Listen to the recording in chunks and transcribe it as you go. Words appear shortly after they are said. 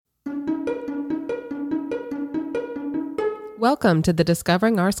Welcome to the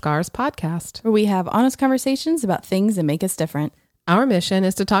Discovering Our Scars podcast, where we have honest conversations about things that make us different. Our mission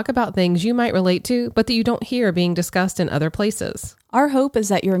is to talk about things you might relate to, but that you don't hear being discussed in other places. Our hope is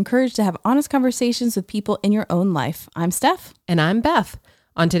that you're encouraged to have honest conversations with people in your own life. I'm Steph. And I'm Beth.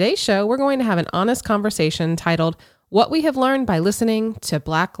 On today's show, we're going to have an honest conversation titled, What We Have Learned by Listening to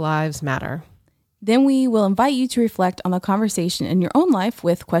Black Lives Matter. Then we will invite you to reflect on the conversation in your own life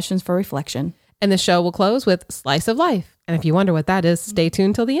with questions for reflection. And the show will close with Slice of Life. And if you wonder what that is, stay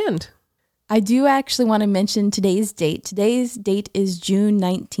tuned till the end. I do actually want to mention today's date. Today's date is June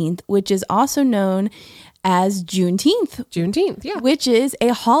 19th, which is also known as Juneteenth. Juneteenth, yeah. Which is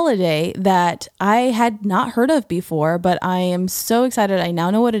a holiday that I had not heard of before, but I am so excited. I now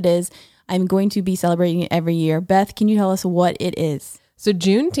know what it is. I'm going to be celebrating it every year. Beth, can you tell us what it is? So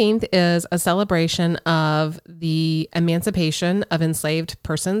Juneteenth is a celebration of the emancipation of enslaved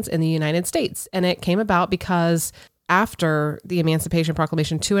persons in the United States. And it came about because after the Emancipation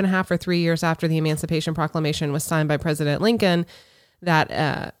Proclamation, 2.5 or 3 years after the Emancipation Proclamation was signed by President Lincoln,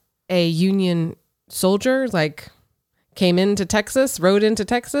 that a Union soldier came into Texas, rode into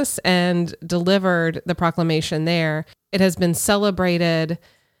Texas, and delivered the proclamation there. It has been celebrated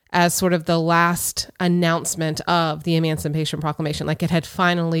as sort of the last announcement of the Emancipation Proclamation, like it had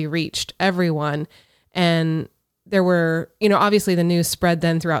finally reached everyone. And there were, obviously the news spread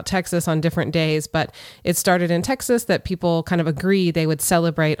then throughout Texas on different days, but it started in Texas that people kind of agreed they would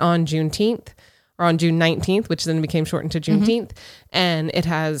celebrate on Juneteenth or on June 19th, which then became shortened to Juneteenth. And it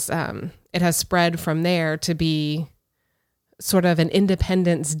has spread from there to be sort of an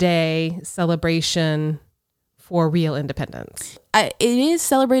Independence Day celebration for real independence. It is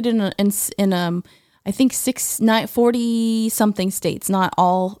celebrated in I think 40 something states, not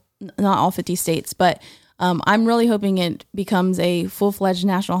all 50 states, but I'm really hoping it becomes a full-fledged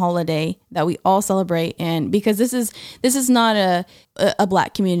national holiday that we all celebrate. And because this is not a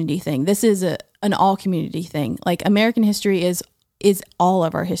Black community thing. This is an all community thing. Like, American history is all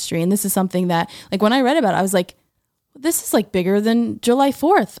of our history. And this is something that, like, when I read about it, I was like, this is like bigger than July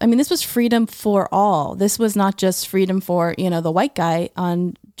 4th. I mean, this was freedom for all. This was not just freedom for, the white guy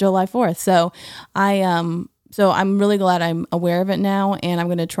on July 4th. So I'm really glad I'm aware of it now, and I'm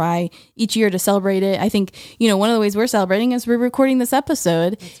going to try each year to celebrate it. I think, one of the ways we're celebrating is we're recording this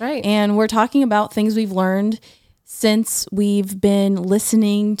episode. That's right. And we're talking about things we've learned since we've been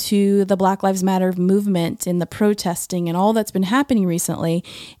listening to the Black Lives Matter movement and the protesting and all that's been happening recently.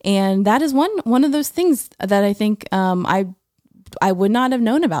 And that is one of those things that I think I would not have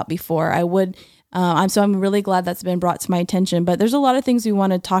known about before. I'm really glad that's been brought to my attention. But there's a lot of things we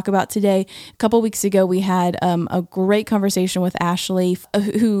want to talk about today. A couple weeks ago, we had a great conversation with Ashley,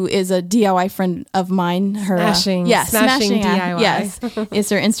 who is a DIY friend of mine. Smashing DIY. Yes,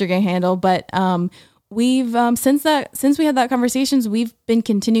 it's her Instagram handle. But we've since we had that conversations, we've been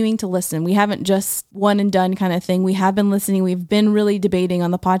continuing to listen. We haven't just one and done kind of thing. We have been listening. We've been really debating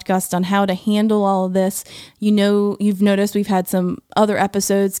on the podcast on how to handle all of this. You've noticed we've had some other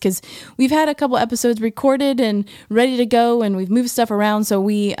episodes because we've had a couple episodes recorded and ready to go, and we've moved stuff around. So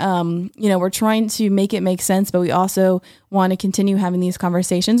we, we're trying to make it make sense, but we also want to continue having these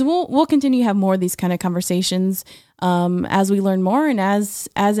conversations. We'll continue to have more of these kind of conversations as we learn more and as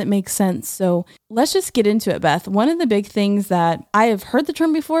it makes sense. So let's just get into it, Beth. One of the big things that I have heard the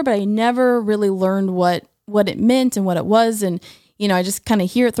term before, but I never really learned what it meant and what it was. And, I just kind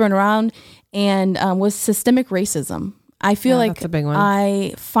of hear it thrown around, and was systemic racism. I feel like that's a big one.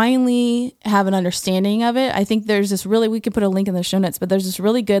 I finally have an understanding of it. I think there's this we could put a link in the show notes, but there's this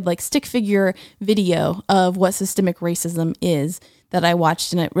really good stick figure video of what systemic racism is that I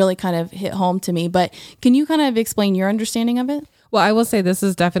watched, and it really kind of hit home to me. But can you kind of explain your understanding of it? Well, I will say this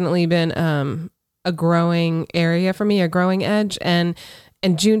has definitely been a growing area for me, a growing edge. And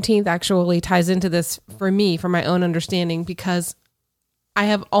Juneteenth actually ties into this for me, for my own understanding, because I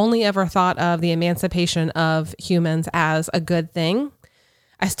have only ever thought of the emancipation of humans as a good thing.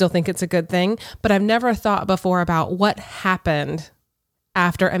 I still think it's a good thing, but I've never thought before about what happened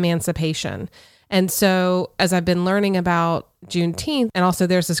after emancipation. And so as I've been learning about Juneteenth, and also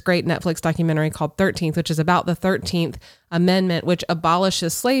there's this great Netflix documentary called 13th, which is about the 13th Amendment, which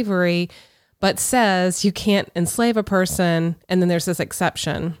abolishes slavery, but says you can't enslave a person. And then there's this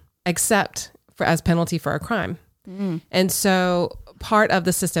exception, except for as penalty for a crime. And so part of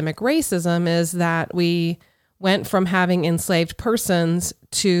the systemic racism is that we went from having enslaved persons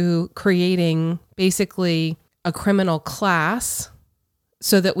to creating basically a criminal class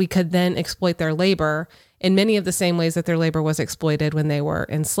so that we could then exploit their labor in many of the same ways that their labor was exploited when they were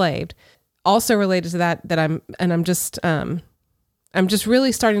enslaved. Also related to that I'm just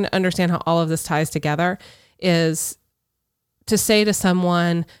really starting to understand how all of this ties together is to say to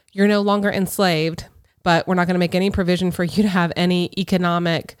someone, you're no longer enslaved, but we're not going to make any provision for you to have any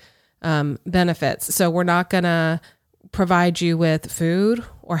economic benefits. So we're not going to provide you with food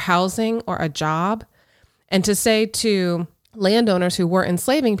or housing or a job. And to say to landowners who were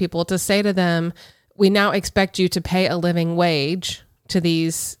enslaving people, to say to them, we now expect you to pay a living wage to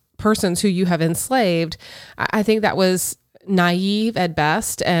these persons who you have enslaved, I think that was naive at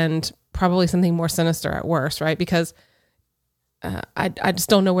best and probably something more sinister at worst, right? Because I just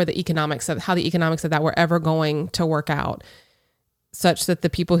don't know how the economics of that were ever going to work out such that the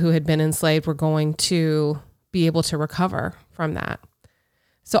people who had been enslaved were going to be able to recover from that.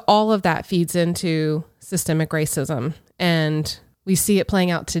 So all of that feeds into systemic racism, and we see it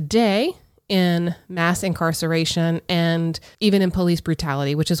playing out today in mass incarceration and even in police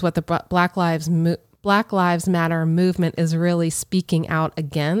brutality, which is what the Black Lives Matter movement is really speaking out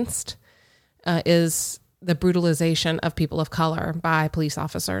against, is the brutalization of people of color by police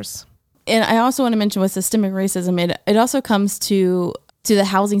officers. And I also want to mention with systemic racism, it also comes to the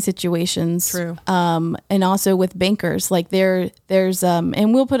housing situations. True. And also with bankers, like there's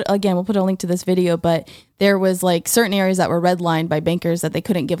and we'll put a link to this video, but there was like certain areas that were redlined by bankers that they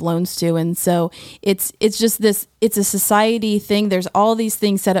couldn't give loans to. And so it's just it's a society thing. There's all these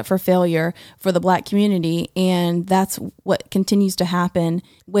things set up for failure for the Black community. And that's what continues to happen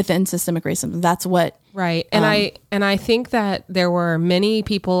within systemic racism. That's what. Right. And I think that there were many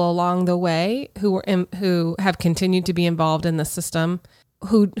people along the way who have continued to be involved in the system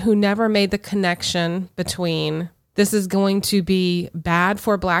who never made the connection between this is going to be bad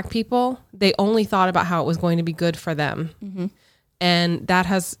for Black people. They only thought about how it was going to be good for them. Mm-hmm. And that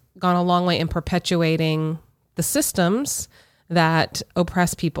has gone a long way in perpetuating the systems that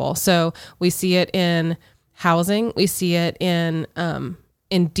oppress people. So we see it in housing. We see it in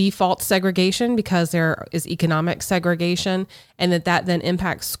default segregation because there is economic segregation, and that then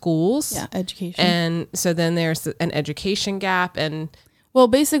impacts schools. Yeah, education. And so then there's an education gap. And well,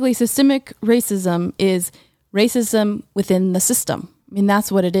 basically systemic racism is racism within the system. I mean,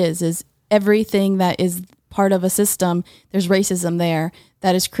 that's what it is everything that is part of a system, there's racism there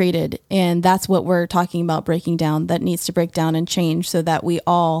that is created. And that's what we're talking about breaking down, that needs to break down and change so that we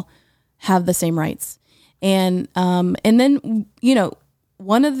all have the same rights. And then,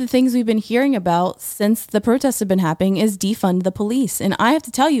 one of the things we've been hearing about since the protests have been happening is defund the police. And I have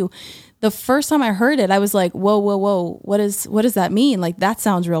to tell you, the first time I heard it, I was like, whoa, what does that mean? Like, that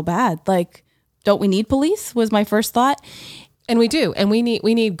sounds real bad. Like, don't we need police? Was my first thought. And we do. And we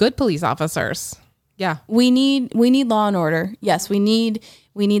need good police officers. Yeah. We need law and order. Yes, we need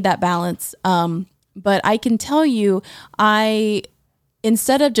that balance. But I can tell you,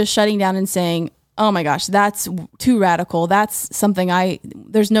 instead of just shutting down and saying, oh my gosh, that's too radical, that's something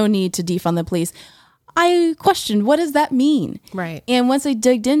there's no need to defund the police, I questioned, what does that mean? Right. And once I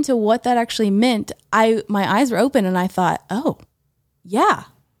digged into what that actually meant, my eyes were open and I thought, oh, yeah.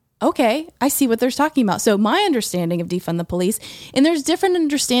 Okay, I see what they're talking about. So my understanding of defund the police, and there's different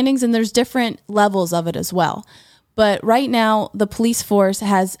understandings and there's different levels of it as well. But right now, the police force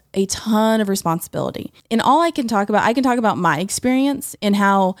has a ton of responsibility. And all I can talk about my experience and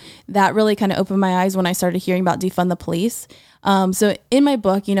how that really kind of opened my eyes when I started hearing about defund the police. So in my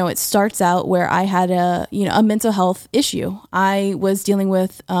book, it starts out where I had a mental health issue. I was dealing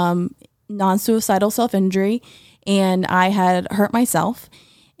with non-suicidal self-injury, and I had hurt myself.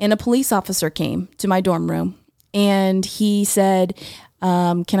 And a police officer came to my dorm room and he said,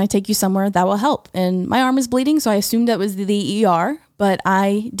 can I take you somewhere that will help? And my arm is bleeding, so I assumed that was the ER, but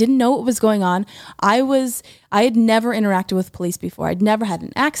I didn't know what was going on. I had never interacted with police before. I'd never had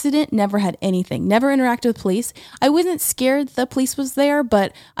an accident, never had anything, never interacted with police. I wasn't scared the police was there,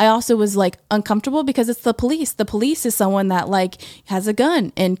 but I also was like uncomfortable because it's the police. The police is someone that like has a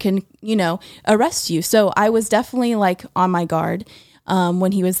gun and can, arrest you. So I was definitely like on my guard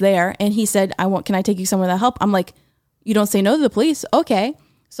when he was there, and he said, can I take you somewhere that help? I'm like, you don't say no to the police. Okay.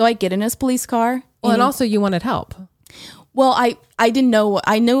 So I get in his police car. Well, and also you wanted help. Well, I didn't know.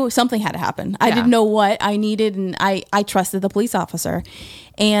 I knew something had to happen. I didn't know what I needed, and I trusted the police officer.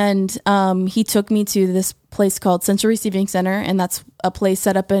 And he took me to this place called Central Receiving Center, and that's a place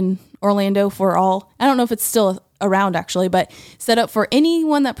set up in Orlando for all. I don't know if it's still around actually, but set up for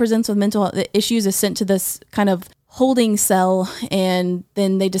anyone that presents with mental issues is sent to this kind of holding cell, and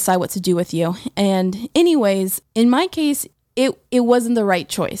then they decide what to do with you. And anyways, in my case, it wasn't the right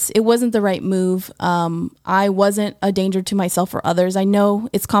choice. It wasn't the right move. I wasn't a danger to myself or others. I know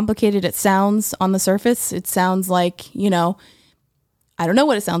it's complicated. It sounds on the surface, it sounds like, I I don't know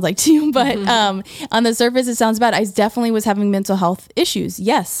what it sounds like to you, but on the surface, it sounds bad. I definitely was having mental health issues.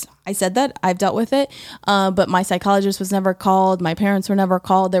 Yes, I said that. I've dealt with it. But my psychologist was never called. My parents were never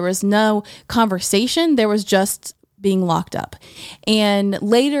called. There was no conversation. There was just being locked up. And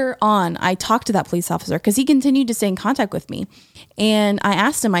later on, I talked to that police officer because he continued to stay in contact with me. And I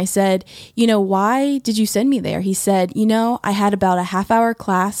asked him, I said, why did you send me there? He said, I had about a half-hour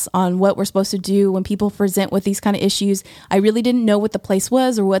class on what we're supposed to do when people present with these kind of issues. I really didn't know what the place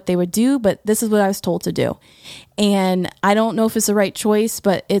was or what they would do, but this is what I was told to do. And I don't know if it's the right choice,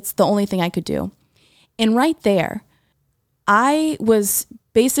 but it's the only thing I could do. And right there,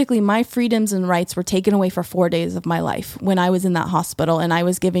 basically, my freedoms and rights were taken away for 4 days of my life when I was in that hospital, and I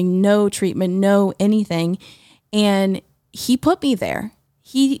was giving no treatment, no anything. And he put me there.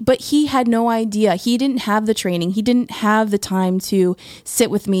 But he had no idea. He didn't have the training. He didn't have the time to sit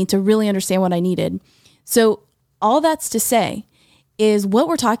with me to really understand what I needed. So all that's to say is what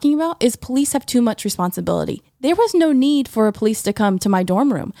we're talking about is police have too much responsibility. There was no need for a police to come to my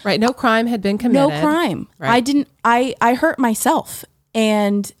dorm room. Right. No crime had been committed. No crime. Right. I hurt myself.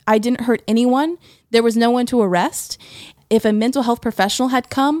 And I didn't hurt anyone. There was no one to arrest. If a mental health professional had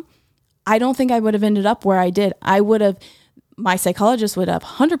come, I don't think I would have ended up where I did. My psychologist would have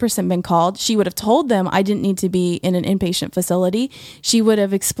 100% been called. She would have told them I didn't need to be in an inpatient facility. She would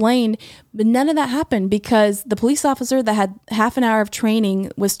have explained, but none of that happened because the police officer that had half an hour of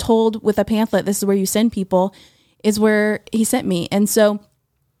training was told with a pamphlet, this is where you send people, is where he sent me. And so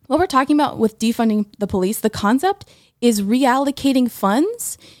what we're talking about with defunding the police, the concept is reallocating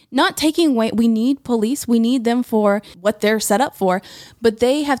funds, not taking away. We need police. We need them for what they're set up for, but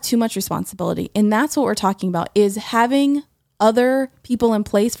they have too much responsibility. And that's what we're talking about, is having other people in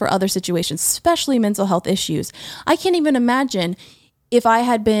place for other situations, especially mental health issues. I can't even imagine if I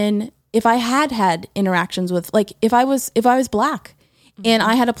had had interactions with, like, if I was Black and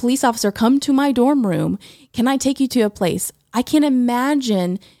I had a police officer come to my dorm room, can I take you to a place? I can't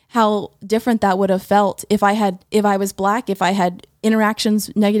imagine how different that would have felt if I was Black, if I had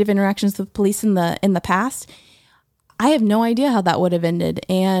negative interactions with police in the past. I have no idea how that would have ended.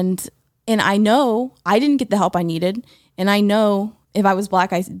 And I know I didn't get the help I needed. And I know if I was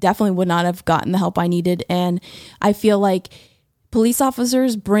Black, I definitely would not have gotten the help I needed. And I feel like police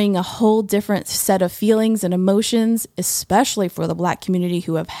officers bring a whole different set of feelings and emotions, especially for the Black community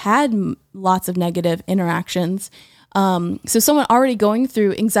who have had lots of negative interactions. So someone already going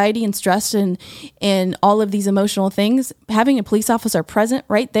through anxiety and stress and all of these emotional things, having a police officer present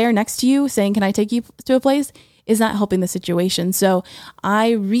right there next to you saying, can I take you to a place, is not helping the situation. So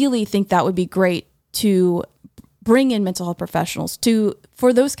I really think that would be great to bring in mental health professionals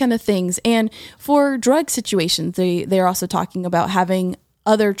for those kind of things. And for drug situations, they're also talking about having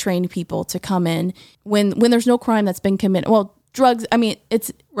other trained people to come in when there's no crime that's been committed. Well, drugs, I mean,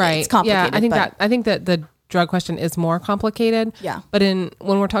 it's complicated. Yeah, I think that the drug question is more complicated. Yeah. But when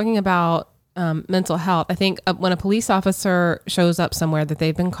we're talking about mental health, I think when a police officer shows up somewhere that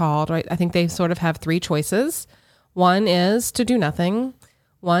they've been called, right, I think they sort of have three choices. One is to do nothing.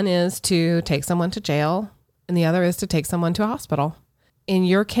 One is to take someone to jail. And the other is to take someone to a hospital. In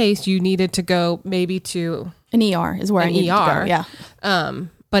your case, you needed to go maybe to an ER is where I needed to go. Yeah.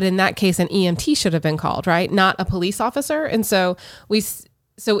 But in that case, an EMT should have been called, right? Not a police officer. And so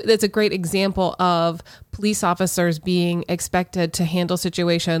that's a great example of police officers being expected to handle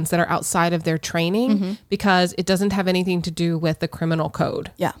situations that are outside of their training because it doesn't have anything to do with the criminal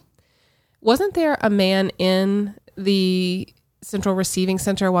code. Yeah. Wasn't there a man in the Central Receiving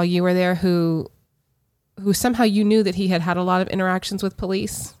Center while you were there who somehow you knew that he had a lot of interactions with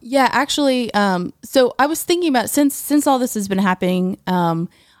police? Yeah, actually. So I was thinking about, since all this has been happening, I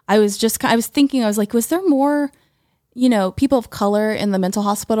was thinking, was there more, people of color in the mental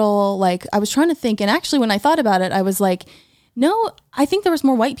hospital? Like, I was trying to think. And actually, when I thought about it, I was like, no, I think there was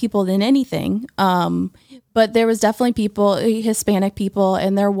more white people than anything. But there was definitely Hispanic people.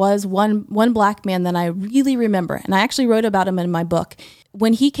 And there was one Black man that I really remember. And I actually wrote about him in my book.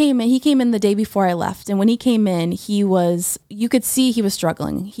 When he came in the day before I left. And when he came in, you could see he was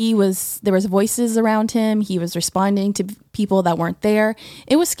struggling. There was voices around him. He was responding to people that weren't there.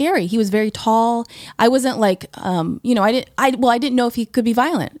 It was scary. He was very tall. I wasn't like, I didn't know if he could be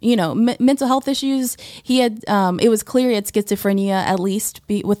violent, mental health issues. He had, it was clear he had schizophrenia, at least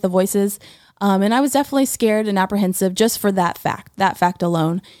with the voices. And I was definitely scared and apprehensive just for that fact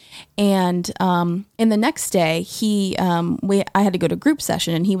alone. And the next day, I had to go to group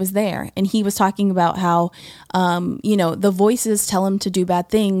session, and he was there, and he was talking about how, the voices tell him to do bad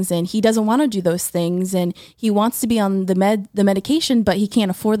things, and he doesn't want to do those things, and he wants to be on the medication, but he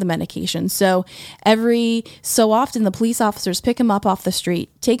can't afford the medication. So every so often, the police officers pick him up off the street,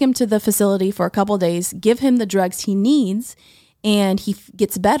 take him to the facility for a couple of days, give him the drugs he needs, and he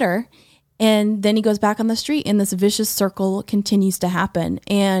gets better. And then he goes back on the street, and this vicious circle continues to happen.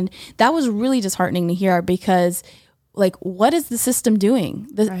 And that was really disheartening to hear, because like, what is the system doing?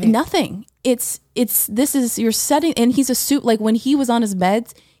 Right. Nothing. You're setting, and he's a suit. Like, when he was on his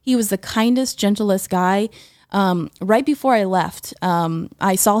meds, he was the kindest, gentlest guy. Right before I left,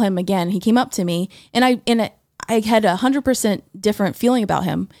 I saw him again. He came up to me, and I had 100% different feeling about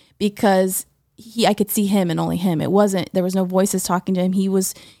him, because I could see him and only him. There was no voices talking to him. He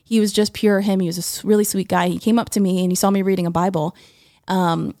was just pure him. He was a really sweet guy. He came up to me, and he saw me reading a Bible.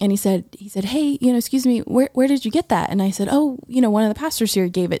 And he said, "Hey, excuse me, where did you get that?" And I said, "Oh, one of the pastors here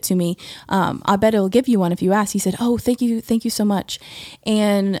gave it to me. I bet it'll give you one if you ask." He said, "Oh, thank you so much."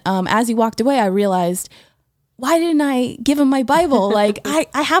 And as he walked away, I realized, why didn't I give him my Bible? Like, I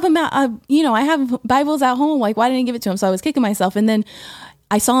have him out, I have Bibles at home. Like, why didn't I give it to him? So I was kicking myself. And then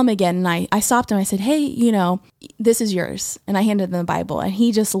I saw him again, and I stopped him. I said, "Hey, this is yours." And I handed him the Bible, and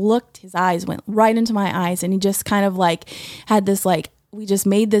he just looked, his eyes went right into my eyes, and he just kind of like had this, like, we just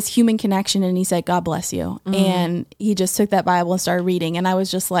made this human connection, and he said, "God bless you." Mm. And he just took that Bible and started reading. And I was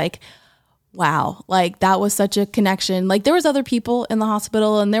just like, wow, like, that was such a connection. Like, there was other people in the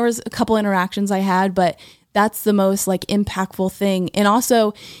hospital, and there was a couple interactions I had, but that's the most like impactful thing. And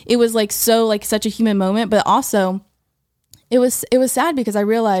also it was like, so like such a human moment, but also it was sad, because I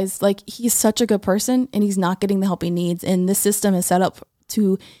realized, like, he's such a good person, and he's not getting the help he needs. And this system is set up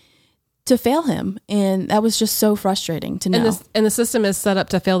to fail him. And that was just so frustrating to know. And the system is set up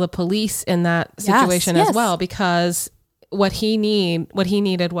to fail the police in that situation as well, because what he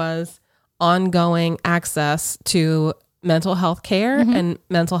needed was ongoing access to mental health care and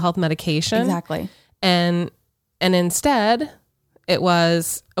mental health medication. Exactly. And instead it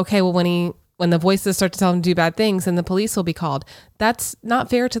was, okay, well, when the voices start to tell him to do bad things, then the police will be called. That's not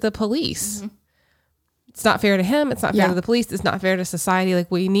fair to the police. Mm-hmm. It's not fair to him. It's not fair to the police. It's not fair to society.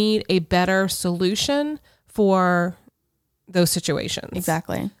 Like, we need a better solution for those situations.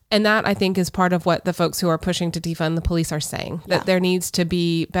 Exactly. And that, I think, is part of what the folks who are pushing to defund the police are saying, that there needs to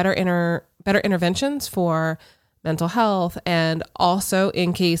be better interventions for mental health, and also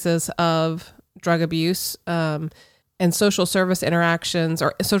in cases of drug abuse, and social service interactions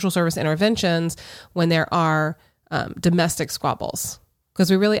or social service interventions when there are domestic squabbles. Because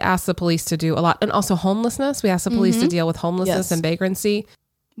we really ask the police to do a lot. And also homelessness. We ask the police to deal with homelessness and vagrancy.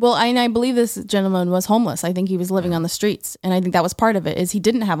 Well, I believe this gentleman was homeless. I think he was living on the streets. And I think that was part of it, is he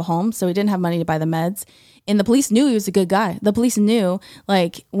didn't have a home, so he didn't have money to buy the meds. And the police knew he was a good guy. The police knew,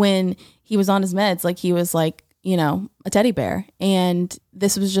 like, when he was on his meds, like, he was like, a teddy bear. And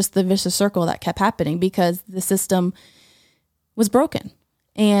this was just the vicious circle that kept happening, because the system was broken.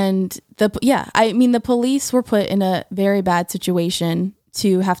 And the police were put in a very bad situation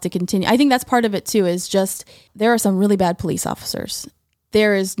to have to continue. I think that's part of it too, is just, there are some really bad police officers.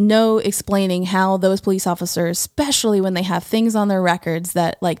 There is no explaining how those police officers, especially when they have things on their records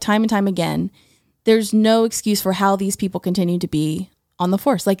that, like, time and time again, there's no excuse for how these people continue to be on the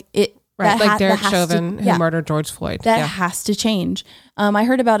force. Like, it, right, like Derek Chauvin, who murdered George Floyd. That has to change. I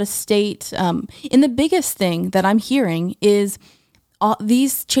heard about a state, and the biggest thing that I'm hearing is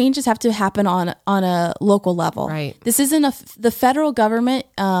these changes have to happen on a local level. Right. This isn't the federal government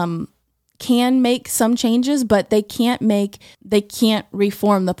can make some changes, but they can't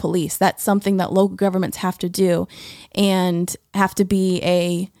reform the police. That's something that local governments have to do, and have to be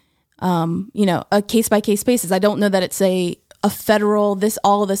a case by case basis. I don't know that it's a federal,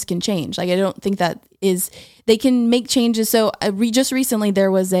 all of this can change. Like, I don't think that is, they can make changes. So just recently there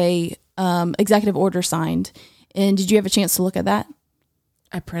was a executive order signed. And did you have a chance to look at that?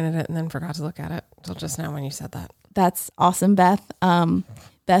 I printed it and then forgot to look at it until just now when you said that. That's awesome, Beth.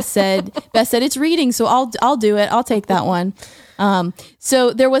 Beth said it's reading, so I'll do it. I'll take that one.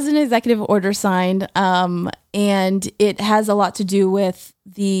 So there was an executive order signed, and it has a lot to do with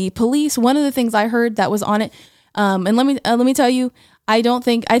the police. One of the things I heard that was on it, and let me tell you, I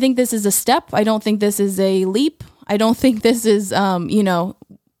think this is a step. I don't think this is a leap. I don't think this is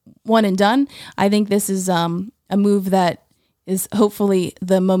one and done. I think this is a move that is hopefully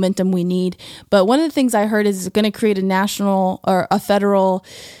the momentum we need. But one of the things I heard is going to create a national or a federal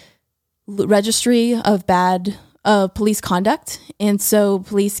registry of bad of police conduct. And so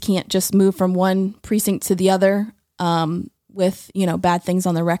police can't just move from one precinct to the other with, bad things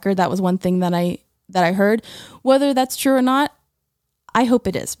on the record. That was one thing that I heard. Whether that's true or not, I hope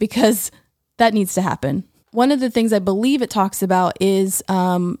it is, because that needs to happen. One of the things I believe it talks about is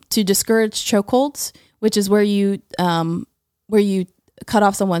to discourage chokeholds, which is where you cut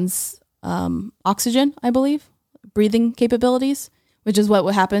off someone's oxygen, I believe, breathing capabilities, which is what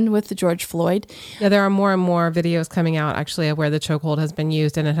happened with George Floyd. Yeah, there are more and more videos coming out actually of where the chokehold has been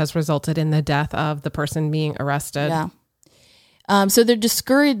used, and it has resulted in the death of the person being arrested. Yeah. So they're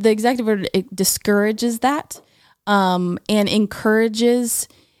discouraged. The executive order discourages that and encourages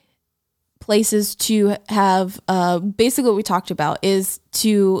places to have basically what we talked about is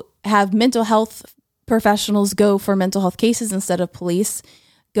to have mental health professionals go for mental health cases instead of police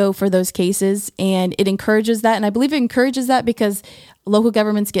go for those cases. And it encourages that. And I believe it encourages that because local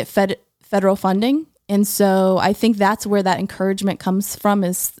governments get federal funding. And so I think that's where that encouragement comes from,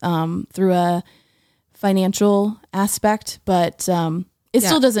 is through a financial aspect. But it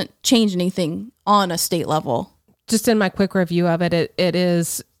still doesn't change anything on a state level. Just in my quick review of it, it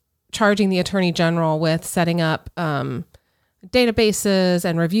is charging the attorney general with setting up databases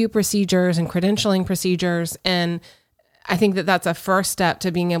and review procedures and credentialing procedures. And I think that that's a first step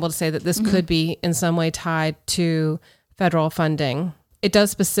to being able to say that this could be in some way tied to federal funding. It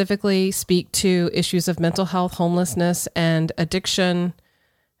does specifically speak to issues of mental health, homelessness, and addiction,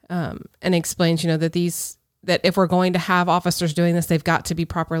 and explains, that if we're going to have officers doing this, they've got to be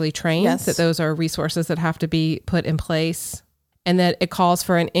properly trained, that those are resources that have to be put in place, and that it calls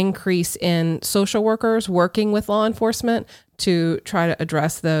for an increase in social workers working with law enforcement to try to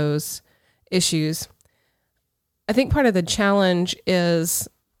address those issues. I think part of the challenge is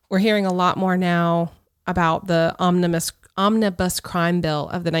we're hearing a lot more now about the omnibus crime bill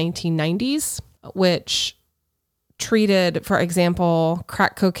of the 1990s, which treated, for example,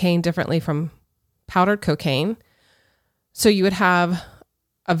 crack cocaine differently from powdered cocaine. So you would have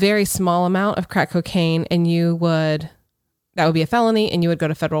a very small amount of crack cocaine and that would be a felony and you would go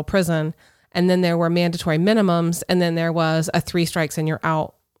to federal prison. And then there were mandatory minimums, and then there was a 3 strikes and you're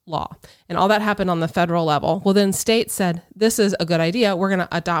out law. And all that happened on the federal level. Well, then states said, this is a good idea. We're going to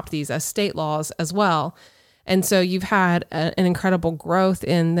adopt these as state laws as well. And so you've had an incredible growth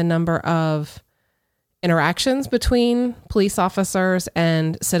in the number of interactions between police officers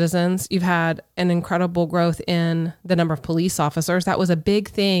and citizens. You've had an incredible growth in the number of police officers. That was a big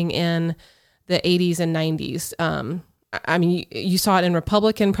thing in the 80s and 90s. I mean, you saw it in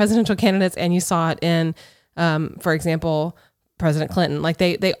Republican presidential candidates, and you saw it in, for example, President Clinton. Like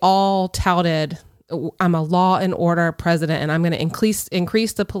they all touted, I'm a law and order president, and I'm going to increase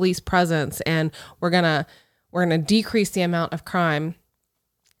the police presence, and we're going to decrease the amount of crime.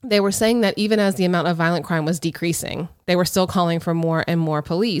 They were saying that even as the amount of violent crime was decreasing, they were still calling for more and more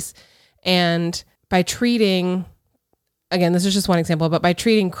police. And by treating, again, this is just one example, but by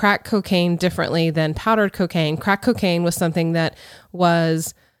treating crack cocaine differently than powdered cocaine, crack cocaine was something that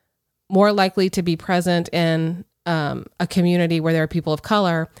was more likely to be present in a community where there are people of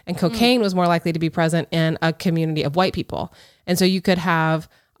color, and cocaine was more likely to be present in a community of white people. And so you could have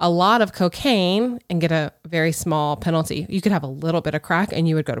a lot of cocaine and get a very small penalty. You could have a little bit of crack and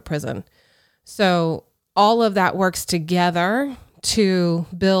you would go to prison. So all of that works together to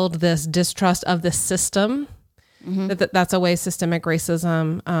build this distrust of the system. That's a way systemic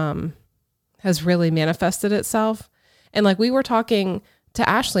racism has really manifested itself. And like we were talking to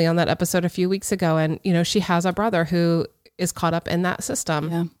Ashley on that episode a few weeks ago, and she has a brother who is caught up in that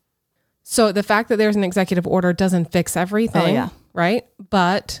system. Yeah. So the fact that there's an executive order doesn't fix everything, right?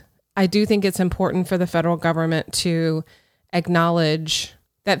 But I do think it's important for the federal government to acknowledge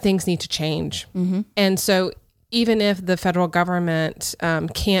that things need to change. And so even if the federal government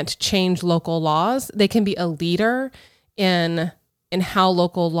can't change local laws, they can be a leader in how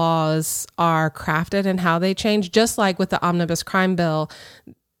local laws are crafted and how they change. Just like with the omnibus crime bill,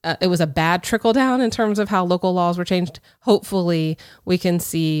 it was a bad trickle down in terms of how local laws were changed. Hopefully we can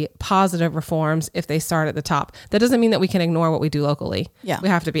see positive reforms if they start at the top. That doesn't mean that we can ignore what we do locally. Yeah. We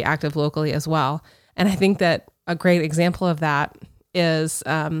have to be active locally as well. And I think that a great example of that is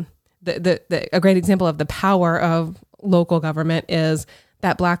a great example of the power of local government is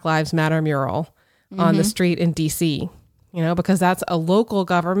that Black Lives Matter mural on the street in DC, because that's a local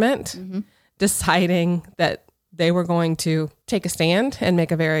government deciding that they were going to take a stand and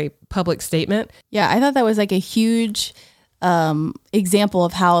make a very public statement. Yeah, I thought that was like a huge example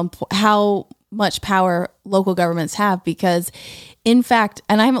of how much power local governments have, because in fact,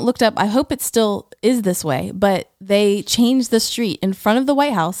 and I haven't looked up, I hope it still is this way, but they changed the street in front of the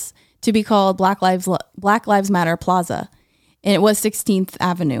White House to be called Black Lives Matter Plaza. And it was 16th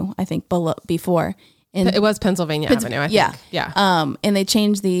Avenue, I think, before. And it was Pennsylvania Avenue, I think. Yeah. And they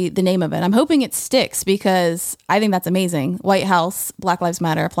changed the name of it. I'm hoping it sticks because I think that's amazing. White House, Black Lives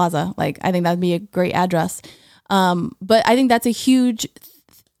Matter Plaza. Like, I think that'd be a great address. But I think that's a huge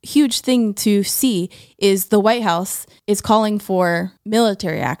thing to see is the White House is calling for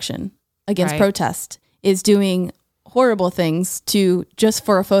military action against protest, is doing horrible things just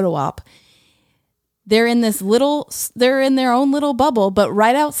for a photo op. They're in their own little bubble, but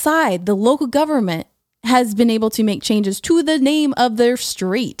right outside, the local government has been able to make changes to the name of their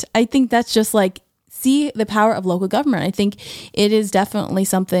street. I think that's just like, see the power of local government. I think it is definitely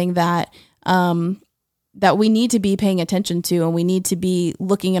something that that we need to be paying attention to, and we need to be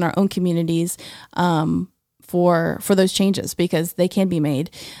looking in our own communities for those changes because they can be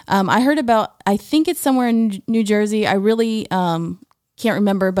made. I heard about, I think it's somewhere in New Jersey. I really can't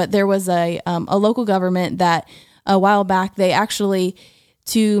remember, but there was a local government that a while back, they actually,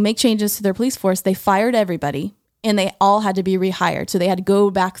 to make changes to their police force, they fired everybody and they all had to be rehired. So they had to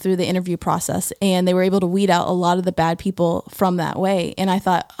go back through the interview process and they were able to weed out a lot of the bad people from that way. And I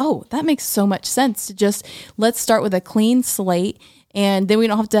thought, oh, that makes so much sense to just, let's start with a clean slate. And then we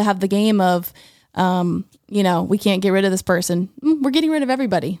don't have to have the game of, we can't get rid of this person. We're getting rid of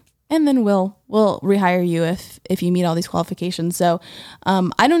everybody. And then we'll rehire you if you meet all these qualifications. So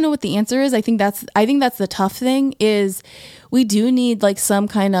I don't know what the answer is. I think that's the tough thing is we do need like some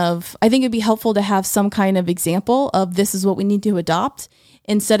kind of, I think it'd be helpful to have some kind of example of this is what we need to adopt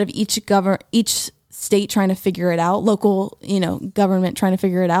instead of each state trying to figure it out, local, government trying to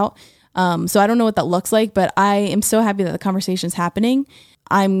figure it out. So I don't know what that looks like, but I am so happy that the conversation is happening.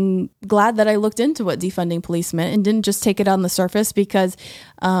 I'm glad that I looked into what defunding police meant and didn't just take it on the surface because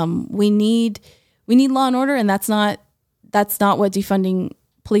we need law and order, and that's not what defunding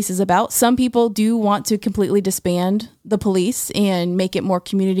police is about. Some people do want to completely disband the police and make it more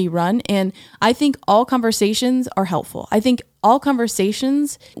community run, and I think all conversations are helpful. I think all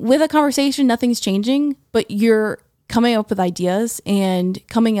conversations, with a conversation, nothing's changing, but you're coming up with ideas and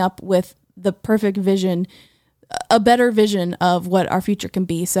coming up with the perfect vision, a better vision of what our future can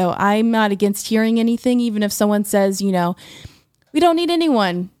be. So I'm not against hearing anything, even if someone says, we don't need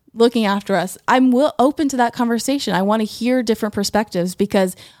anyone looking after us. I'm open to that conversation. I want to hear different perspectives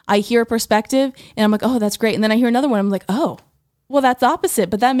because I hear a perspective and I'm like, oh, that's great. And then I hear another one. I'm like, oh, well, that's opposite,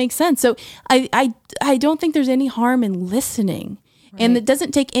 but that makes sense. So I don't think there's any harm in listening. Right. And it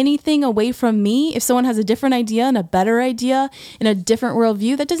doesn't take anything away from me. If someone has a different idea and a better idea and a different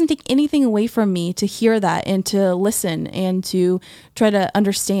worldview, that doesn't take anything away from me to hear that and to listen and to try to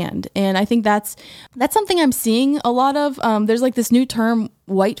understand. And I think that's something I'm seeing a lot of. There's like this new term,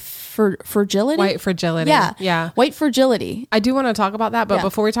 white fragility. White fragility. Yeah. White fragility. I do want to talk about that. But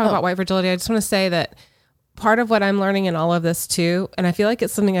before we talk about white fragility, I just want to say that part of what I'm learning in all of this too, and I feel like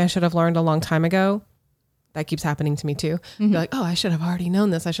it's something I should have learned a long time ago, that keeps happening to me too. Mm-hmm. You're like, oh, I should have already known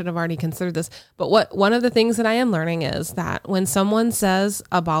this. I should have already considered this. But one of the things that I am learning is that when someone says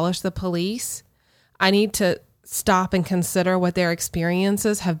abolish the police, I need to stop and consider what their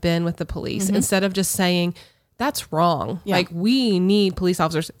experiences have been with the police instead of just saying that's wrong. Yeah. Like we need police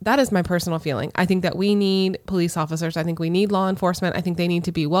officers. That is my personal feeling. I think that we need police officers. I think we need law enforcement. I think they need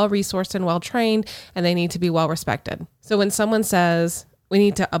to be well resourced and well trained, and they need to be well respected. So when someone says we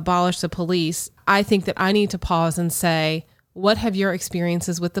need to abolish the police, I think that I need to pause and say, what have your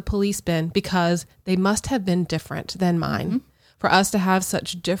experiences with the police been? Because they must have been different than mine for us to have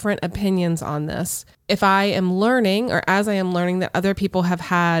such different opinions on this. If I am learning, or as I am learning, that other people have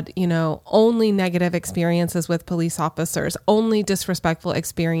had, only negative experiences with police officers, only disrespectful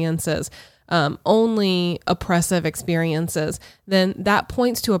experiences, only oppressive experiences, then that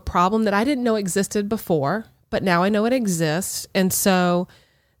points to a problem that I didn't know existed before, but now I know it exists. And so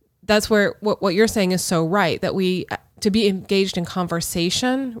that's where what you're saying is so right, that to be engaged in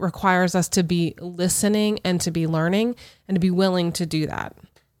conversation requires us to be listening and to be learning and to be willing to do that.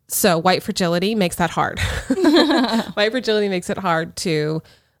 So white fragility makes that hard. White fragility makes it hard to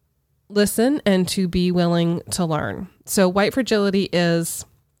listen and to be willing to learn. So white fragility is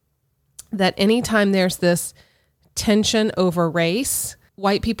that anytime there's this tension over race,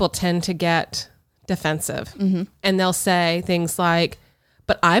 white people tend to get defensive. And they'll say things like,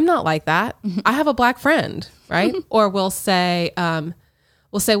 but I'm not like that. I have a black friend, right? Or we'll say,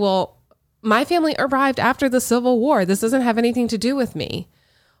 well, my family arrived after the Civil War. This doesn't have anything to do with me.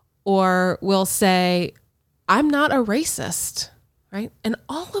 Or we'll say, I'm not a racist, right? And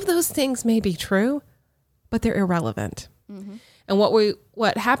all of those things may be true, but they're irrelevant. And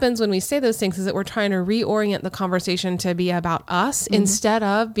what happens when we say those things is that we're trying to reorient the conversation to be about us instead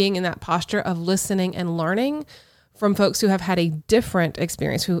of being in that posture of listening and learning from folks who have had a different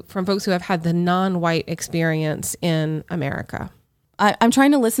experience, from folks who have had the non-white experience in America. I'm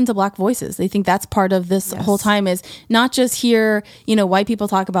trying to listen to Black voices. I think that's part of this whole time, is not just hear, white people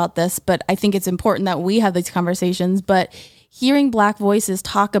talk about this, but I think it's important that we have these conversations, but hearing Black voices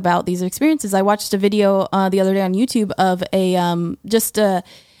talk about these experiences. I watched a video the other day on YouTube of a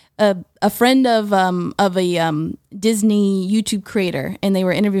friend of a Disney YouTube creator, and they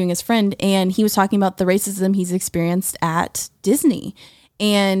were interviewing his friend, and he was talking about the racism he's experienced at Disney.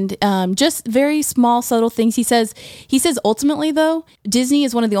 And just very small, subtle things. He says ultimately, though, Disney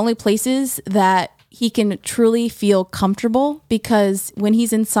is one of the only places that he can truly feel comfortable, because when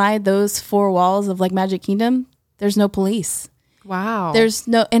he's inside those four walls of like Magic Kingdom, there's no police. Wow. There's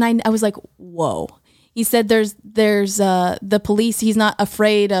no, and I was like, whoa. He said there's the police. He's not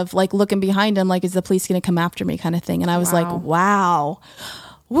afraid of like looking behind him, like, is the police going to come after me, kind of thing. And I was like, wow.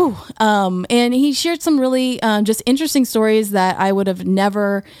 Woo. And he shared some really just interesting stories that I would have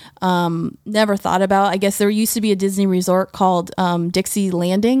never thought about. I guess there used to be a Disney resort called Dixie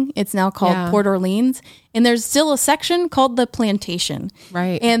Landing. It's now called Port Orleans. And there's still a section called the Plantation.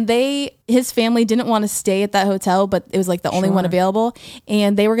 Right. And his family didn't want to stay at that hotel, but it was like the only one available.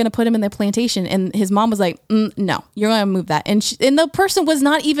 And they were going to put him in the Plantation. And his mom was like, no, you're going to move that. And the person was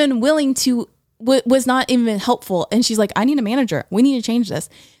not even willing to, was not even helpful. And she's like, I need a manager. We need to change this.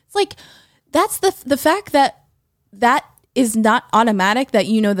 It's like, that's the fact that is not automatic, that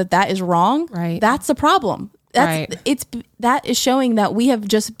that is wrong. Right. That's a problem. That is showing that we have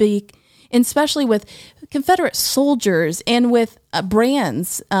just especially with Confederate soldiers and with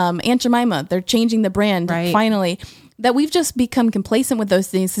brands, Aunt Jemima, they're changing the brand finally, that we've just become complacent with those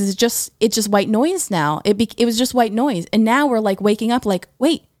things. It's just white noise now. It was just white noise. And now we're like waking up like,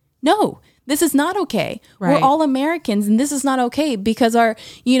 wait, no, this is not okay. Right. We're all Americans, and this is not okay, because our,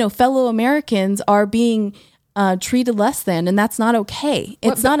 fellow Americans are being treated less than, and that's not okay.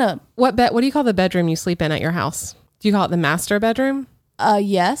 It's what do you call the bedroom you sleep in at your house? Do you call it the master bedroom?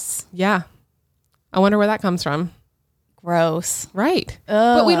 Yes. Yeah. I wonder where that comes from. Gross. Right.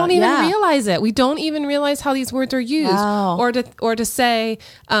 But we don't even realize it. We don't even realize how these words are used. Wow. Or to say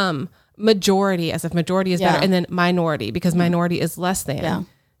majority, as if majority is better, and then minority, because minority is less than. Yeah.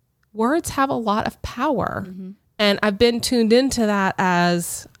 Words have a lot of power. Mm-hmm. And I've been tuned into that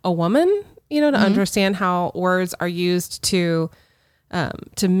as a woman, to understand how words are used to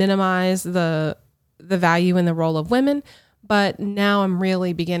minimize the value and the role of women. But now I'm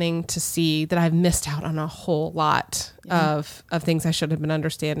really beginning to see that I've missed out on a whole lot of things I should have been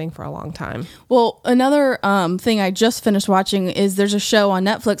understanding for a long time. Well, another thing I just finished watching is there's a show on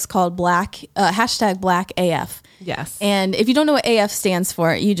Netflix called #BlackAF. Yes. And if you don't know what AF stands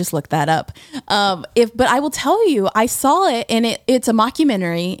for, you just look that up. But I will tell you, I saw it, and it's a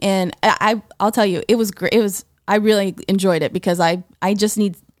mockumentary, and I'll tell you, it was great. I really enjoyed it, because I just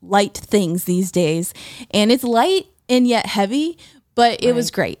need light things these days, and it's light and yet heavy, but it was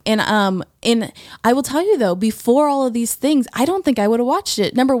great. And I will tell you though, before all of these things, I don't think I would have watched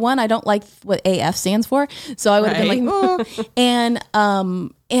it. Number one, I don't like what AF stands for, so I would have been like, oh.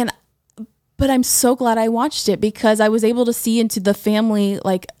 But I'm so glad I watched it, because I was able to see into the family,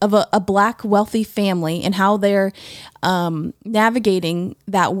 like of a Black wealthy family, and how they're navigating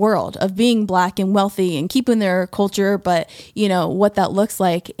that world of being Black and wealthy and keeping their culture, but what that looks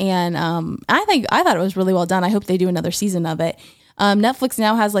like. And I thought it was really well done. I hope they do another season of it. Netflix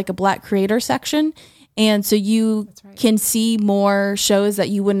now has like a Black creator section. And so you can see more shows that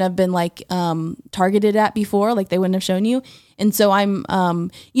you wouldn't have been like targeted at before, like they wouldn't have shown you. And so I'm,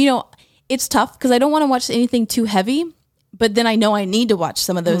 it's tough, because I don't want to watch anything too heavy, but then I know I need to watch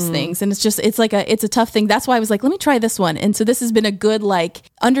some of those things. And it's a tough thing. That's why I was like, let me try this one. And so this has been a good, like,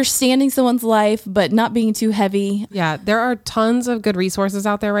 understanding someone's life, but not being too heavy. Yeah. There are tons of good resources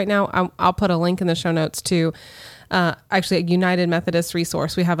out there right now. I'll put a link in the show notes to actually a United Methodist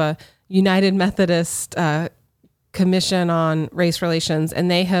resource. We have a United Methodist Commission on Race Relations,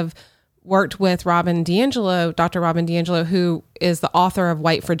 and they have worked with Dr. Robin DiAngelo, who is the author of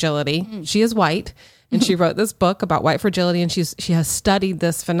White Fragility. She is white, and she wrote this book about white fragility, and she has studied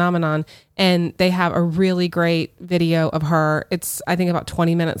this phenomenon, and they have a really great video of her. It's, I think, about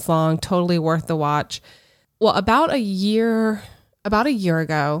 20 minutes long, totally worth the watch. Well, about a year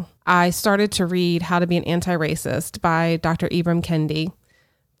ago, I started to read How to Be an Anti-Racist by Dr. Ibram Kendi.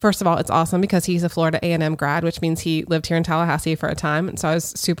 First of all, it's awesome because he's a Florida A&M grad, which means he lived here in Tallahassee for a time. And so I was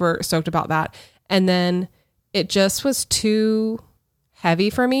super stoked about that. And then it just was too heavy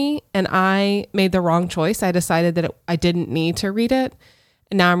for me, and I made the wrong choice. I decided that I didn't need to read it.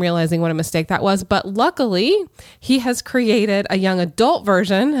 And now I'm realizing what a mistake that was. But luckily, he has created a young adult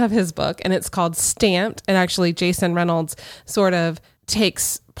version of his book, and it's called Stamped. And actually, Jason Reynolds sort of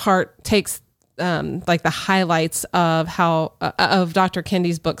takes like the highlights of how of Dr.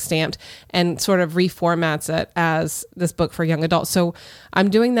 Kendi's book Stamped and sort of reformats it as this book for young adults. So I'm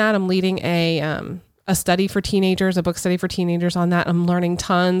doing that. I'm leading a study for teenagers, a book study for teenagers on that. I'm learning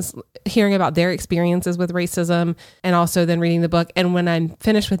tons, hearing about their experiences with racism, and also then reading the book. And when I'm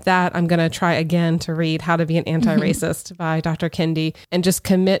finished with that, I'm going to try again to read How to Be an Anti-Racist by Dr. Kendi and just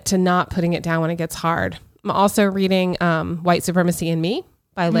commit to not putting it down when it gets hard. I'm also reading White Supremacy in Me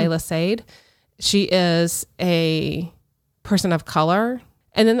by Layla Said. She is a person of color.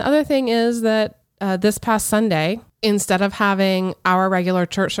 And then the other thing is that this past Sunday, instead of having our regular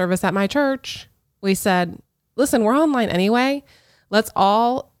church service at my church, we said, listen, we're online anyway. Let's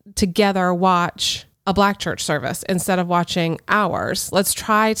all together watch a Black church service instead of watching ours. Let's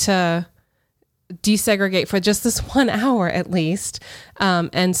try to desegregate for just this 1 hour at least.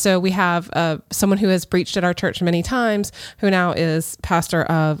 And so we have someone who has preached at our church many times, who now is pastor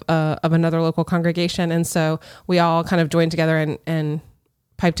of another local congregation. And so we all kind of joined together and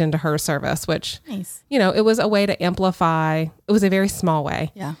piped into her service, which, nice. It was a way to amplify. It was a very small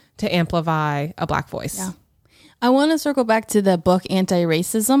way to amplify a Black voice. Yeah. I want to circle back to the book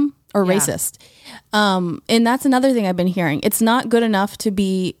Anti-Racism or Racist. And that's another thing I've been hearing. It's not good enough to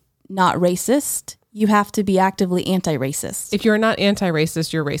be not racist. You have to be actively anti-racist. If you're not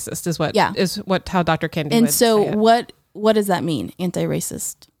anti-racist, you're racist is how Dr. Kendi and would so say it. What does that mean,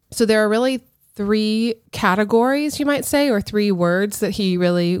 anti-racist? So there are really 3 categories, you might say, or 3 words that he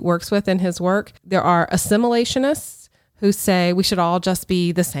really works with in his work. There are assimilationists who say we should all just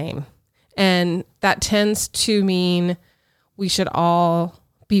be the same. And that tends to mean we should all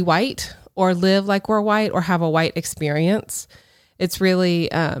be white or live like we're white or have a white experience. It's really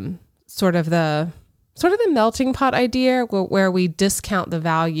sort of the melting pot idea where we discount the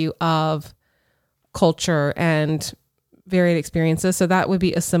value of culture and varied experiences. So that would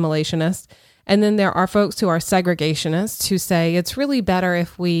be assimilationist. And then there are folks who are segregationists who say it's really better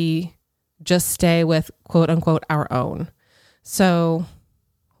if we just stay with quote unquote our own. So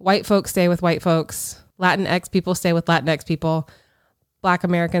white folks stay with white folks, Latinx people stay with Latinx people, Black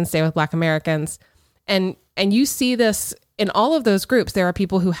Americans stay with Black Americans. And you see this in all of those groups. There are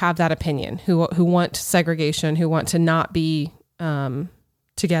people who have that opinion, who want segregation, who want to not be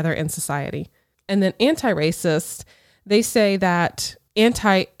together in society. And then anti-racist, they say that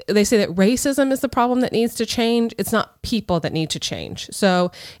racism is the problem that needs to change. It's not people that need to change.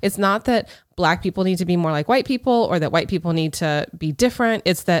 So it's not that Black people need to be more like white people or that white people need to be different.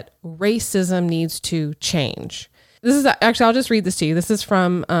 It's that racism needs to change. This is actually, I'll just read this to you. This is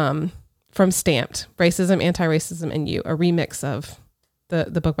from Stamped, Racism, Anti-Racism, and You, a remix of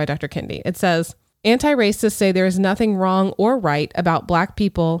the book by Dr. Kendi. It says, anti-racists say there is nothing wrong or right about Black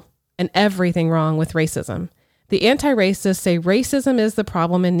people and everything wrong with racism. The anti-racists say racism is the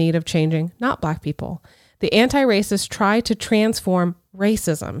problem in need of changing, not Black people. The anti-racists try to transform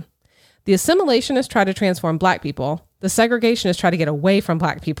racism. The assimilationists try to transform Black people. The segregationists try to get away from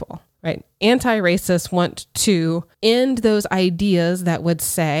Black people, right? Anti-racists want to end those ideas that would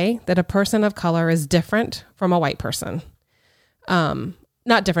say that a person of color is different from a white person.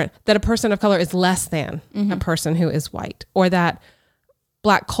 Not different, that a person of color is less than a person who is white, or that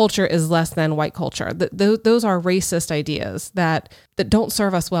Black culture is less than white culture. Those are racist ideas that don't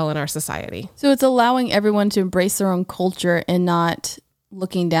serve us well in our society. So it's allowing everyone to embrace their own culture and not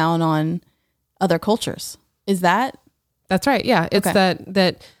looking down on other cultures. Is that? That's right. Yeah. It's Okay.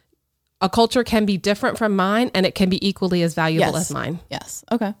 that a culture can be different from mine and it can be equally as valuable Yes. as mine. Yes.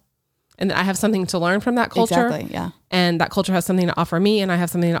 Okay. And I have something to learn from that culture. Exactly. Yeah. And that culture has something to offer me and I have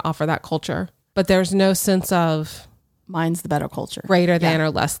something to offer that culture. But there's no sense of Mine's the better culture. greater than or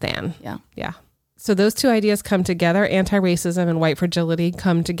less than. Yeah. Yeah. So those 2 ideas come together. Anti-racism and white fragility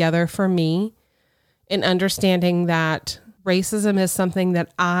come together for me in understanding that racism is something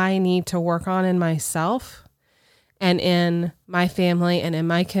that I need to work on in myself and in my family and in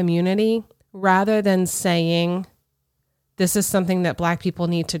my community, rather than saying this is something that Black people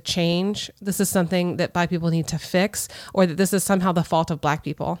need to change. This is something that Black people need to fix, or that this is somehow the fault of Black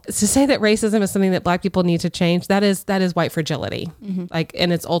people. To say that racism is something that Black people need to change, that is white fragility, like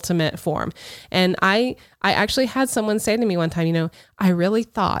in its ultimate form. And I actually had someone say to me one time, I really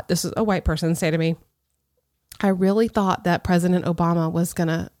thought, this is a white person say to me, I really thought that President Obama was going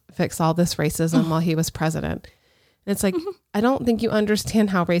to fix all this racism while he was president. And it's like, I don't think you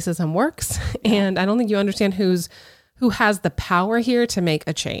understand how racism works. And I don't think you understand who's who has the power here to make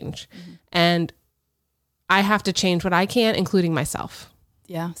a change. And I have to change what I can, including myself.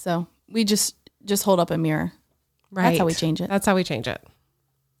 Yeah. So we just hold up a mirror. Right. That's how we change it. That's how we change it.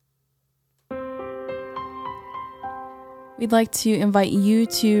 We'd like to invite you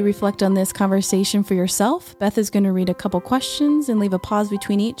to reflect on this conversation for yourself. Beth is going to read a couple questions and leave a pause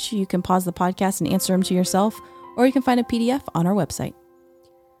between each. You can pause the podcast and answer them to yourself, or you can find a PDF on our website.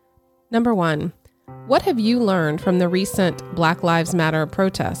 Number 1, what have you learned from the recent Black Lives Matter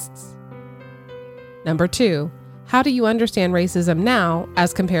protests? Number 2, how do you understand racism now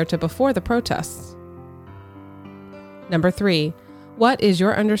as compared to before the protests? Number 3, what is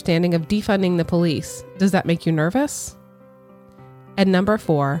your understanding of defunding the police? Does that make you nervous? And number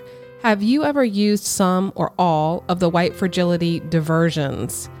 4, have you ever used some or all of the white fragility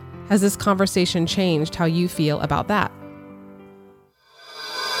diversions? Has this conversation changed how you feel about that?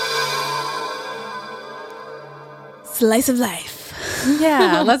 Slice of life.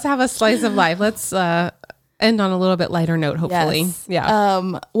 Yeah, let's have a slice of life. Let's end on a little bit lighter note, hopefully. Yes.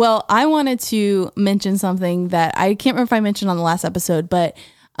 Yeah. Well, I wanted to mention something that I can't remember if I mentioned on the last episode, but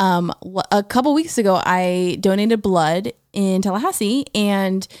a couple weeks ago, I donated blood in Tallahassee,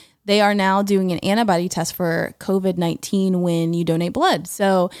 and they are now doing an antibody test for COVID-19 when you donate blood.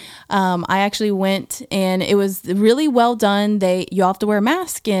 So I actually went, and it was really well done. You have to wear a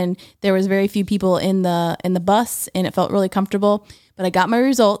mask, and there was very few people in the bus, and it felt really comfortable. But I got my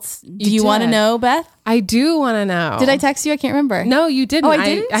results. Do you want to know, Beth? I do want to know. Did I text you? I can't remember. No, you didn't. Oh, I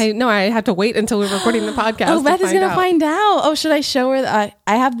didn't? No, I had to wait until we were recording the podcast. Oh, Beth is going to find out. Oh, should I show her?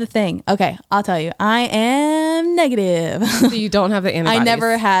 I have the thing. Okay, I'll tell you. I am negative. So you don't have the antibodies. I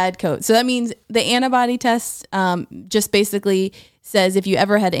never had COVID. So that means the antibody test just basically says if you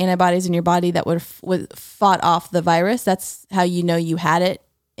ever had antibodies in your body that would fought off the virus, that's how you know you had it,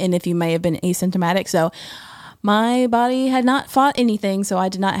 and if you may have been asymptomatic. So my body had not fought anything, so I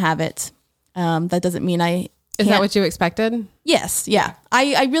did not have it. That doesn't mean I Is that what you expected? Yes. Yeah.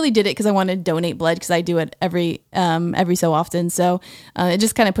 I really did it because I wanted to donate blood because I do it every so often. So it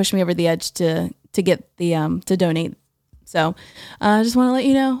just kind of pushed me over the edge to get the to donate. So I just want to let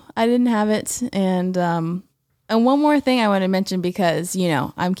you know I didn't have it. And one more thing I want to mention, because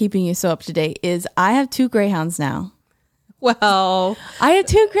I'm keeping you so up to date, is I have 2 greyhounds now. Well, I have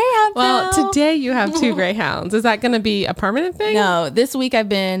 2 greyhounds now. Today you have 2 greyhounds. Is that going to be a permanent thing? No, this week I've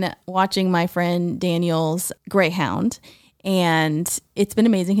been watching my friend Daniel's greyhound, and it's been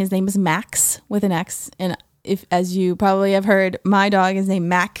amazing. His name is Max with an X, and as you probably have heard, my dog is named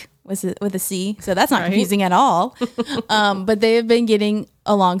Mac with a C, so that's not confusing at all. But they have been getting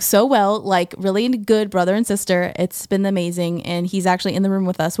along so well, like really good brother and sister. It's been amazing, and he's actually in the room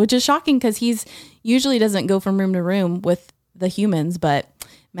with us, which is shocking because he's usually doesn't go from room to room with the humans, but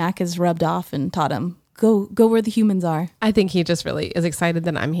Mac has rubbed off and taught him go where the humans are. I think he just really is excited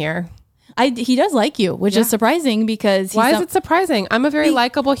that I'm here. He does like you, which is surprising because why is it surprising? I'm a very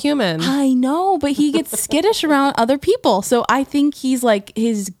likable human. I know, but he gets skittish around other people. So I think he's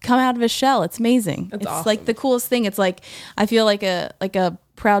come out of his shell. It's amazing. It's awesome. Like the coolest thing. It's like I feel like a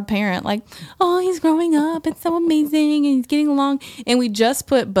proud parent, like, oh, he's growing up. It's so amazing, and he's getting along. And we just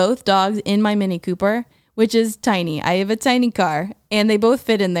put both dogs in my Mini Cooper, which is tiny. I have a tiny car, and they both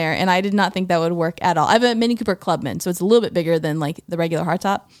fit in there, and I did not think that would work at all. I have a Mini Cooper Clubman, so it's a little bit bigger than like the regular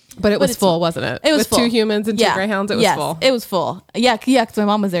hardtop. But it was full, wasn't it? It was with full. 2 humans and 2 greyhounds, it was full. It was full. Yeah, because my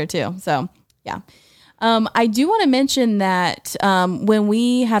mom was there too. So, yeah. I do want to mention that when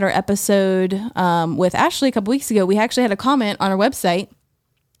we had our episode with Ashley a couple weeks ago, we actually had a comment on our website.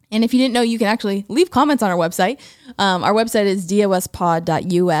 And if you didn't know, you can actually leave comments on our website. Our website is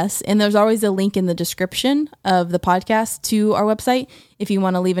dospod.us, and there's always a link in the description of the podcast to our website. If you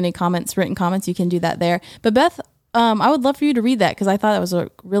want to leave any comments, written comments, you can do that there. But Beth, I would love for you to read that because I thought that was a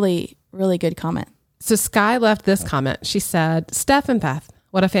really, really good comment. So Sky left this comment. She said, Steph and Beth,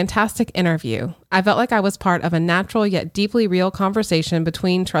 what a fantastic interview. I felt like I was part of a natural yet deeply real conversation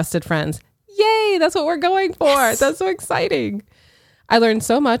between trusted friends. Yay, that's what we're going for. Yes. That's so exciting. I learned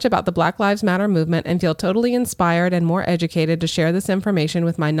so much about the Black Lives Matter movement and feel totally inspired and more educated to share this information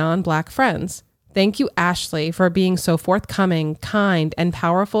with my non-Black friends. Thank you, Ashley, for being so forthcoming, kind, and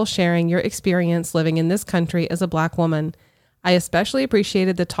powerful, sharing your experience living in this country as a Black woman. I especially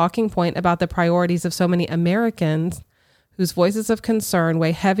appreciated the talking point about the priorities of so many Americans whose voices of concern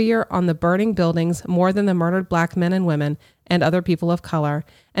weigh heavier on the burning buildings more than the murdered Black men and women and other people of color,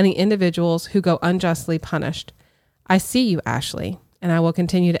 and the individuals who go unjustly punished. I see you, Ashley, and I will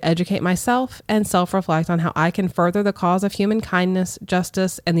continue to educate myself and self-reflect on how I can further the cause of human kindness,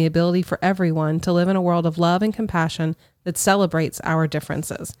 justice, and the ability for everyone to live in a world of love and compassion that celebrates our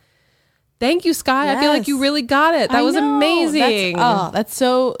differences. Thank you, Sky. I feel like you really got it. That was amazing. That's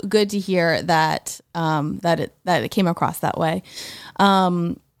so good to hear that that it came across that way.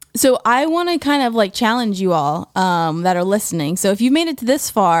 So I want to kind of like challenge you all that are listening. So if you've made it to this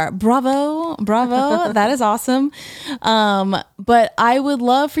far, bravo. That is awesome. But I would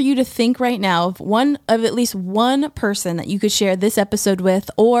love for you to think right now of at least one person that you could share this episode with,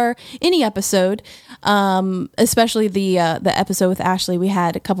 or any episode, especially the episode with Ashley we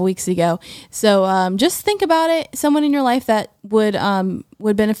had a couple weeks ago. So just think about it. Someone in your life that would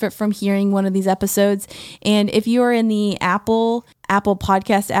benefit from hearing one of these episodes. And if you are in the Apple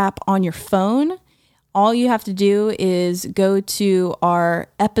Podcast app on your phone, all you have to do is go to our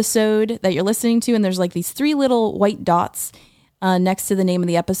episode that you're listening to, and there's like these 3 little white dots next to the name of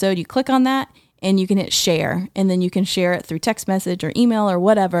the episode. You click on that and you can hit share, and then you can share it through text message or email or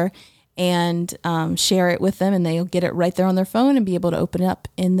whatever, and share it with them, and they'll get it right there on their phone and be able to open it up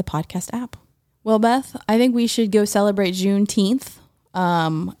in the podcast app. Well, Beth, I think we should go celebrate Juneteenth.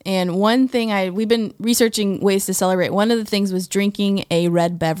 And one thing we've been researching ways to celebrate. One of the things was drinking a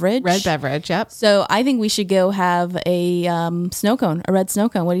red beverage. Yep. So I think we should go have a snow cone, a red snow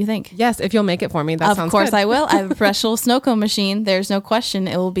cone. What do you think? Yes, if you'll make it for me, that sounds good. Of course I will. I have a fresh little snow cone machine. There's no question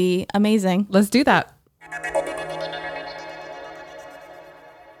it will be amazing. Let's do that.